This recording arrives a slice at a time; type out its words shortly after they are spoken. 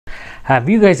Have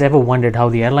you guys ever wondered how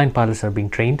the airline pilots are being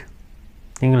trained?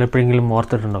 നിങ്ങൾ എപ്പോഴെങ്കിലും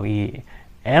ഓർത്തിട്ടുണ്ടോ ഈ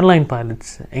airline pilots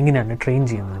എങ്ങനെയാണ് train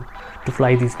ചെയ്യുന്നത് to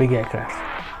fly these big aircraft?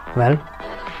 Well,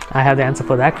 I have the answer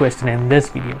for that question in this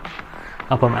video.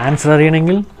 അപ്പം answer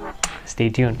അറിയണമെങ്കിൽ stay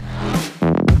tuned.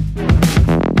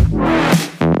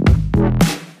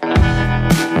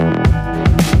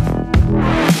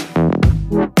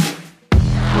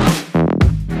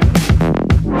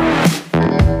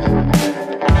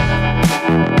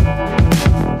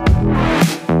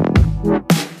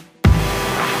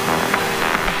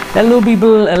 Hello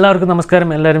people, എല്ലാവർക്കും നമസ്കാരം.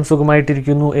 എല്ലാവരും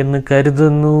സുഖമായിട്ടിരിക്കുന്നു എന്ന്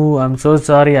കരുതുന്നു. I'm so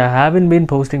sorry I haven't been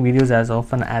posting videos as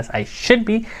often as I should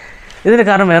be. ഇതിന്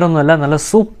കാരണം വേറെ ഒന്നുമല്ല, നല്ല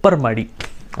സൂപ്പർ മടി.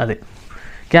 അതെ,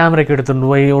 ക്യാമറയ്ക്ക് എടുത്തുകൊണ്ട്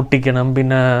പോയി ഒട്ടിക്കണം,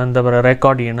 പിന്നെ എന്താ പറയുക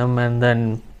റെക്കോർഡ് ചെയ്യണം, and then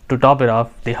to top it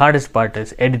off the hardest part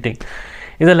is editing.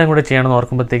 ഇതെല്ലാം കൂടെ ചെയ്യണമെന്ന്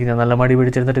ഓർക്കുമ്പോഴത്തേക്ക് ഞാൻ നല്ല മടി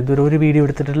പിടിച്ചിരുന്നിട്ട് ഇതുവരെ ഒരു വീഡിയോ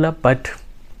എടുത്തിട്ടില്ല. But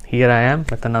here I am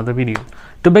with another video.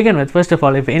 To begin with, first of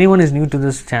all, if anyone is new to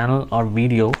this channel or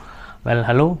video, well,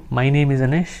 hello, my name is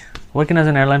Anish, working as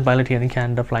an airline pilot here in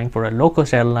Canada, flying for a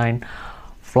low-cost airline,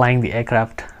 flying the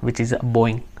aircraft which is a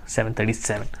Boeing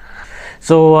 737.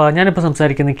 So, ഞാനിപ്പോൾ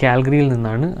സംസാരിക്കുന്നത് കാൽഗറിയിൽ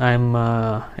നിന്നാണ്.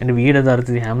 എൻ്റെ വീട്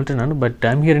യഥാർത്ഥത്തിൽ Hamilton ആണ്, but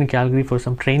I am here in Calgary for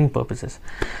some training purposes.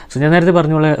 So ഞാൻ നേരത്തെ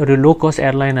പറഞ്ഞ പോലെ ഒരു ലോ കോസ്റ്റ്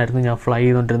എയർലൈൻ ആയിരുന്നു ഞാൻ ഫ്ലൈ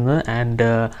ചെയ്തുകൊണ്ടിരുന്നത്, and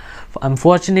I M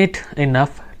fortunate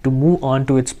enough to move on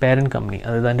to its parent company.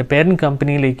 അതായത് എൻ്റെ പേരൻറ്റ്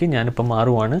കമ്പനിയിലേക്ക് ഞാനിപ്പോൾ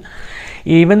മാറുവാണ്.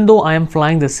 Even though I am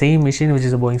flying the same machine which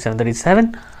is a Boeing 737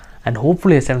 and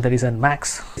hopefully a 737 Max.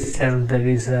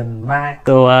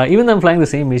 So even though I'm flying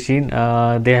the same machine,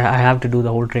 I have to do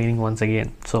the whole training once again.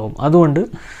 So അതുകൊണ്ട്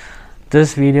this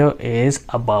video is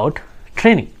about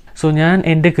training. So ഞാൻ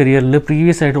എൻ്റെ കരിയറിൽ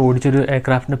previous ആയിട്ട് ഓടിച്ചൊരു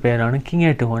എയർക്രാഫ്റ്റിൻ്റെ പേരാണ് King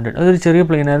Air 200. അതൊരു ചെറിയ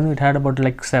plain ആയിരുന്നു. It had about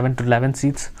like 7 to 11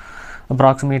 seats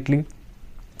approximately.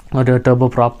 ഒരു ടർബോ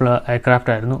പ്രോപ്പ്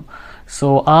എയർക്രാഫ്റ്റ് ആയിരുന്നു. സോ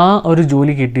ആ ഒരു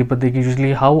ജോലി കിട്ടിയപ്പോഴത്തേക്ക്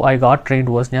usually how I got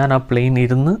trained was, ഞാൻ ആ പ്ലെയിൻ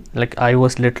ഇരുന്ന് like I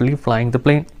was literally flying the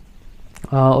plain.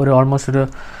 ഒരു ഓൾമോസ്റ്റ് ഒരു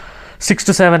 6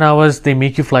 to 7 hours they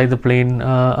make you fly the plane.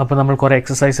 അപ്പോൾ നമ്മൾ കുറേ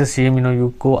എക്സസൈസസ് ചെയ്യും. You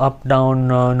go up down,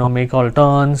 make all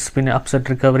turns, പിന്നെ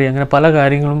അപ്സെറ്റ് റിക്കവറി, അങ്ങനെ പല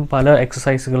കാര്യങ്ങളും പല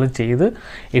എക്സസൈസുകളും ചെയ്ത്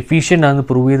എഫിഷ്യൻ്റ് ആണെന്ന്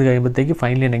പ്രൂവ് ചെയ്ത് കഴിയുമ്പോഴത്തേക്ക്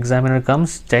finally an examiner comes,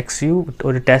 checks you,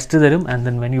 ഒരു ടെസ്റ്റ് തരും, and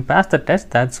then when you pass the test,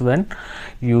 that's when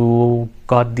you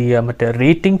got the മറ്റേ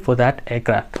rating for that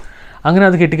aircraft. അങ്ങനെ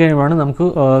അത് കിട്ടിക്കഴിയുമ്പോഴാണ് നമുക്ക്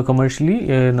കൊമേഴ്ഷ്യലി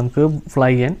നമുക്ക്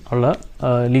ഫ്ലൈ ചെയ്യാൻ ഉള്ള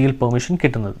ലീഗൽ പെർമിഷൻ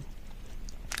കിട്ടുന്നത്.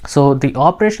 So the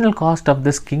operational cost of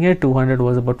this King Air 200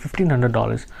 was about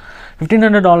 $1,500.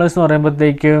 $1,500 എന്ന്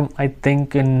പറയുമ്പോഴത്തേക്ക് I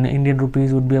think in Indian rupees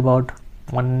would be about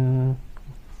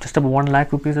just about 1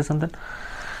 lakh rupees or something.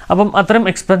 അപ്പം അത്രയും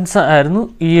എക്സ്പെൻസ് ആയിരുന്നു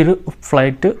ഈ ഒരു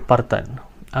flight പറത്താൻ.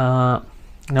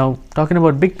 Now talking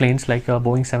about big planes like a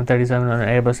Boeing 737 or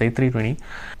Airbus A320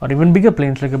 or even bigger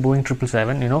planes like a Boeing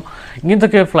 777,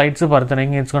 ഇങ്ങനത്തെ flights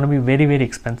പറത്തണമെങ്കിൽ it's going to be very very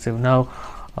expensive. Now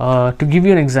to give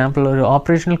you an example, the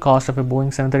operational cost of a Boeing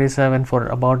 737 for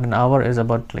about an hour is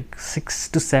about like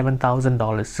 $6,000 to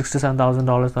 $7,000. $6,000 to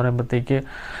 $7,000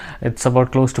 it's about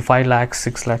close to 5 lakhs,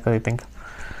 6 lakhs I think.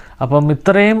 അപ്പം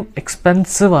ഇത്രയും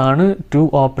expensive ആണ് to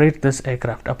operate this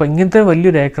aircraft. അപ്പോൾ ഇങ്ങനത്തെ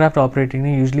വലിയൊരു aircraft operate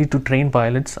ചെയ്യുന്നത് usually to train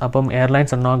pilots. അപ്പം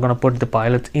airlines are not gonna puttu the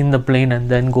pilots in the plain and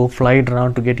then go flight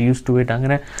around to get use to it.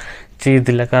 അങ്ങനെ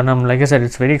ചെയ്തില്ല, കാരണം like I said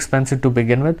it's very expensive to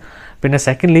begin with. പിന്നെ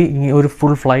secondly ഒരു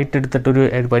full flight എടുത്തിട്ട് ഒരു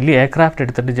വലിയ aircraft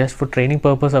എടുത്തിട്ട് just for training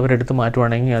purpose അവരെടുത്ത്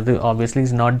മാറ്റുവാണെങ്കിൽ അത് obviously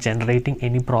is not generating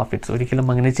any profits. ഒരിക്കലും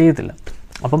അങ്ങനെ ചെയ്യത്തില്ല.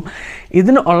 അപ്പം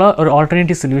ഇതിനുള്ള ഒരു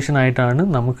ഓൾട്ടർനേറ്റീവ് സൊല്യൂഷൻ ആയിട്ടാണ്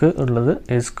നമുക്ക് ഉള്ളത്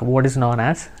is what is known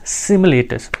as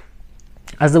simulators.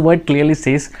 As the word clearly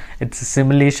says, it's a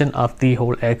simulation of the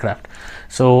whole aircraft.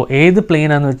 So ഏത് പ്ലെയിൻ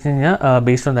ആണെന്ന് വെച്ച് കഴിഞ്ഞാൽ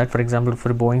based on that, for example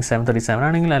for Boeing 737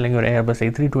 ആണെങ്കിൽ അല്ലെങ്കിൽ ഒരു Airbus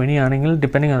A320 ആണെങ്കിൽ,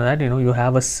 depending on that you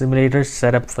have a simulator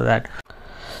set up for that.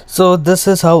 So this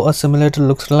is how a simulator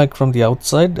looks like from the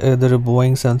outside. ഇതൊരു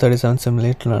Boeing 737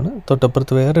 simulator ആണ്.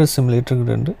 തൊട്ടപ്പുറത്ത് വേറെ simulator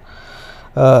കൂടെ ഉണ്ട്.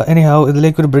 എനിഹൗ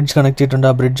ഇതിലേക്കൊരു ബ്രിഡ്ജ് കണക്ട് ചെയ്തിട്ടുണ്ട്.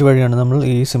 ആ ബ്രിഡ്ജ് വഴിയാണ് നമ്മൾ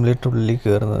ഈ സിമുലേറ്റർ ഉള്ളിലേക്ക്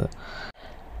കയറുന്നത്.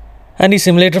 ആൻഡ് ഈ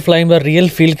സിമുലേറ്റർ ഫ്ലൈയുമ്പോൾ റിയൽ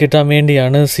ഫീൽ കിട്ടാൻ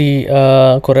വേണ്ടിയാണ്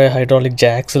കുറേ ഹൈഡ്രോളിക്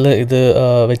ജാക്സിൽ ഇത്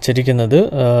വെച്ചിരിക്കുന്നത്.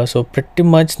 സോ പ്രിറ്റി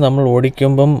മച്ച് നമ്മൾ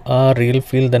ഓടിക്കുമ്പം ആ റിയൽ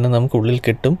ഫീൽ തന്നെ നമുക്ക് ഉള്ളിൽ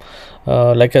കിട്ടും.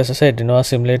 ലൈക്ക് ആസ് എ സെഡ് ആ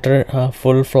സിമുലേറ്റർ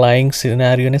ഫുൾ ഫ്ലൈയിങ്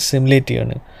സിനാരിയോനെ സിമുലേറ്റ്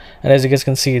ചെയ്യാണ്. And as you guys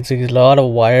can see it's lot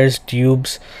of wires,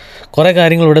 tubes, കുറേ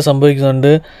കാര്യങ്ങൾ ഇവിടെ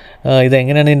സംഭവിക്കുന്നുണ്ട്.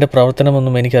 ഇതെങ്ങനെയാണ് ഇതിൻ്റെ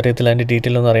പ്രവർത്തനമൊന്നും എനിക്കറിയത്തില്ല, അതിൻ്റെ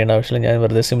ഡീറ്റെയിൽ ഒന്നും അറിയേണ്ട ആവശ്യമില്ല. ഞാൻ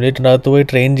വെറുതെ സിമുലേറ്ററിൻ്റെ അകത്ത് പോയി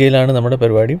ട്രെയിൻ ചെയ്യലാണ് നമ്മുടെ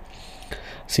പരിപാടി.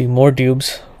 See more tubes,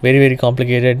 very very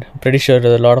complicated. Pretty sure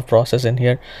there's a lot of process in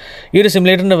here. ഈ ഒരു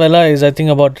സിമുലേറ്ററിൻ്റെ വില is I think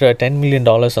about $10 million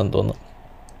എന്ന് തോന്നുന്നു.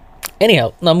 എനിഹൗ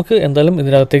നമുക്ക് എന്തായാലും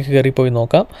ഇതിനകത്തേക്ക് കയറിപ്പോയി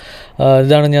നോക്കാം.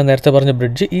 ഇതാണ് ഞാൻ നേരത്തെ പറഞ്ഞ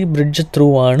ബ്രിഡ്ജ്. ഈ ബ്രിഡ്ജ് ത്രൂ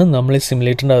ആണ് നമ്മൾ ഈ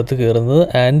സിമുലേറ്ററിൻ്റെ അകത്ത് കയറുന്നത്.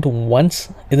 ആൻഡ് വൺസ്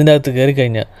ഇതിൻ്റെ അകത്ത് കയറി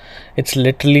കഴിഞ്ഞാൽ it's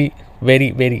literally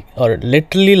very, or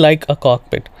literally like a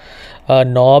cockpit.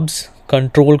 Knobs,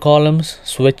 control columns,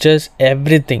 switches,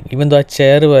 everything. Even though a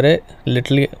chair were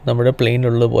literally നമ്മുടെ പ്ലെയിൻ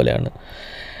ഉള്ള പോലെയാണ്.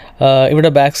 ഇവിടെ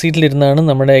ബാക്ക് സീറ്റിലിരുന്നാണ്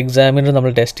നമ്മുടെ എക്സാമിനർ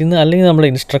നമ്മൾ ടെസ്റ്റ് ചെയ്യുന്നത്, അല്ലെങ്കിൽ നമ്മുടെ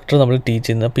ഇൻസ്ട്രക്ടർ നമ്മൾ ടീച്ച്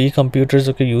ചെയ്യുന്നത്. അപ്പോൾ ഈ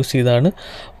കമ്പ്യൂട്ടേഴ്സൊക്കെ യൂസ് ചെയ്താണ്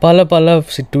പല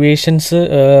സിറ്റുവേഷൻസ്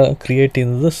ക്രിയേറ്റ്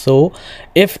ചെയ്യുന്നത്. So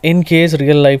if in case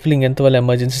real ലൈഫിൽ ഇങ്ങനത്തെ വല്ല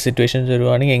എമർജൻസി സിറ്റുവേഷൻസ്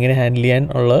വരുവാണെങ്കിൽ എങ്ങനെ ഹാൻഡിൽ ചെയ്യാൻ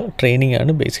ഉള്ള ട്രെയിനിങ്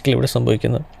ആണ് ബേസിക്കലി ഇവിടെ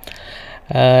സംഭവിക്കുന്നത്.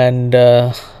 And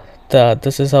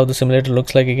this is how the simulator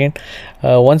looks like again.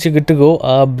 Once you get to go,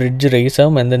 bridge race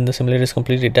and then the simulator is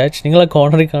completely detached. നിങ്ങൾ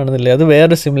കോർണറിൽ കാണുന്നില്ല, അത്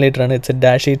വേറെ സിമുലേറ്റർ ആണ്. It's A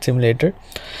dash 8 simulator.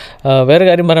 വേറെ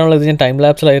കാര്യം പറയാനുള്ളത്, ഞാൻ ടൈം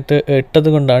ലാപ്സിലായിട്ട് ഇട്ടത്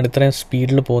കൊണ്ടാണ് ഇത്രയും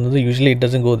സ്പീഡിൽ പോകുന്നത്. Usually it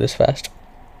doesn't go this fast.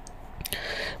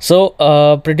 So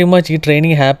pretty much ഈ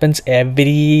training happens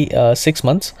every 6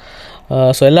 months.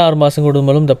 So എല്ലാ 6 മാസം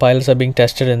കൂടുമ്പോഴും the pilots are being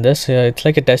tested in this. It's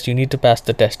like a test, you need to pass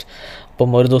the test.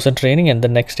 അപ്പം ഒരു ദിവസം training and the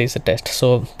next day is a test. So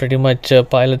pretty much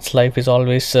pilot's life is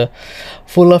always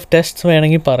full of tests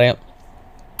വേണമെങ്കിൽ പറയാം.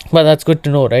 But that's good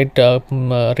to know, right?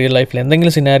 Real life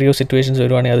എന്തെങ്കിലും scenario situations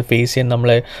വരുവാണെങ്കിൽ അത് face ചെയ്യാൻ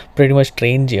നമ്മളെ pretty much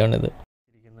ട്രെയിൻ ചെയ്യണത്.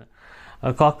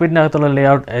 കോക്പിറ്റിനകത്തുള്ള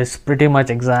layout is pretty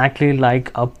much exactly like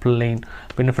A plain.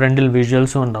 പിന്നെ ഫ്രണ്ടിൽ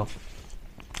വിഷ്വൽസും ഉണ്ടാവും.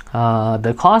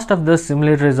 The cost of this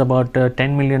simulator is about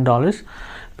 $10 million.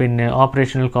 പിന്നെ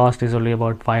operational cost is only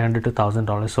about $500 to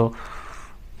 $1,000. So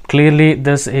clearly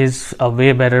this is a way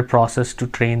better process to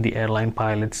train the airline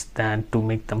pilots than to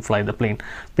make them fly the plane.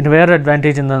 പിന്നെ വേറെ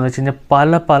advantage എന്താണെന്ന് വെച്ച് കഴിഞ്ഞാൽ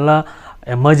പല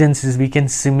emergencies we can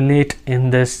simulate in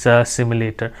this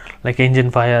simulator, like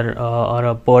engine fire or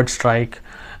a bird strike,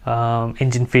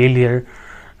 engine failure,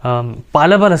 പല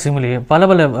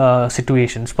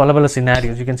situations, പല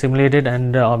scenarios you can simulate it.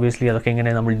 And obviously അതൊക്കെ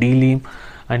എങ്ങനെ നമ്മൾ ഡീൽ ചെയ്യും,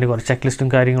 അതിൻ്റെ കുറച്ച് ചെക്ക് ലിസ്റ്റും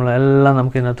കാര്യങ്ങളും എല്ലാം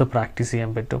നമുക്ക് ഇതിനകത്ത് പ്രാക്ടീസ് ചെയ്യാൻ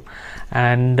പറ്റും.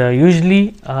 And usually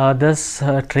this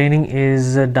training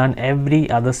is done every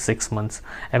other 6 months.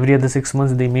 Every other 6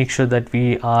 months they make sure that we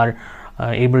are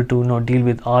able to deal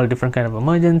with all different kind of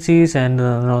emergencies, and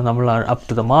നമ്മൾ are up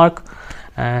to the mark.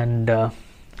 And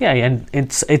and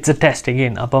it's a test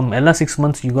again. അപ്പം എല്ലാ 6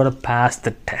 months you got to pass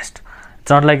the test.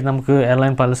 It's not like നമുക്ക്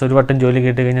airline pilots ഒരു വട്ടം ജോലി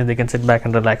കിട്ടി കഴിഞ്ഞാൽ they can sit back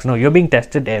and relax. No, you're being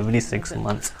tested every 6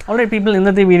 months. Alright people,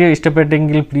 ഇന്നത്തെ video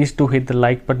ഇഷ്ടപ്പെട്ടെങ്കിൽ please do hit the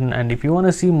like button, and if you want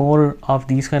to see more of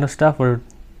these kind of stuff or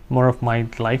more of my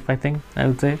life, I think I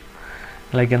would say,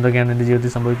 like എന്തൊക്കെയാണ് എൻ്റെ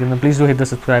ജീവിതത്തിൽ സംഭവിക്കുന്നത്, please do hit the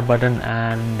subscribe button.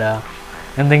 And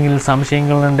എന്തെങ്കിലും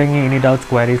സംശയങ്ങളുണ്ടെങ്കിൽ, any doubts,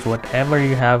 queries, whatever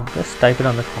you have, just type it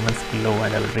on the comments below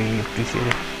and I will really appreciate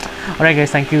it. Alright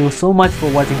guys, thank you so much for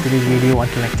watching today's video.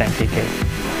 Until next time, take care.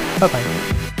 Bye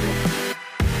bye.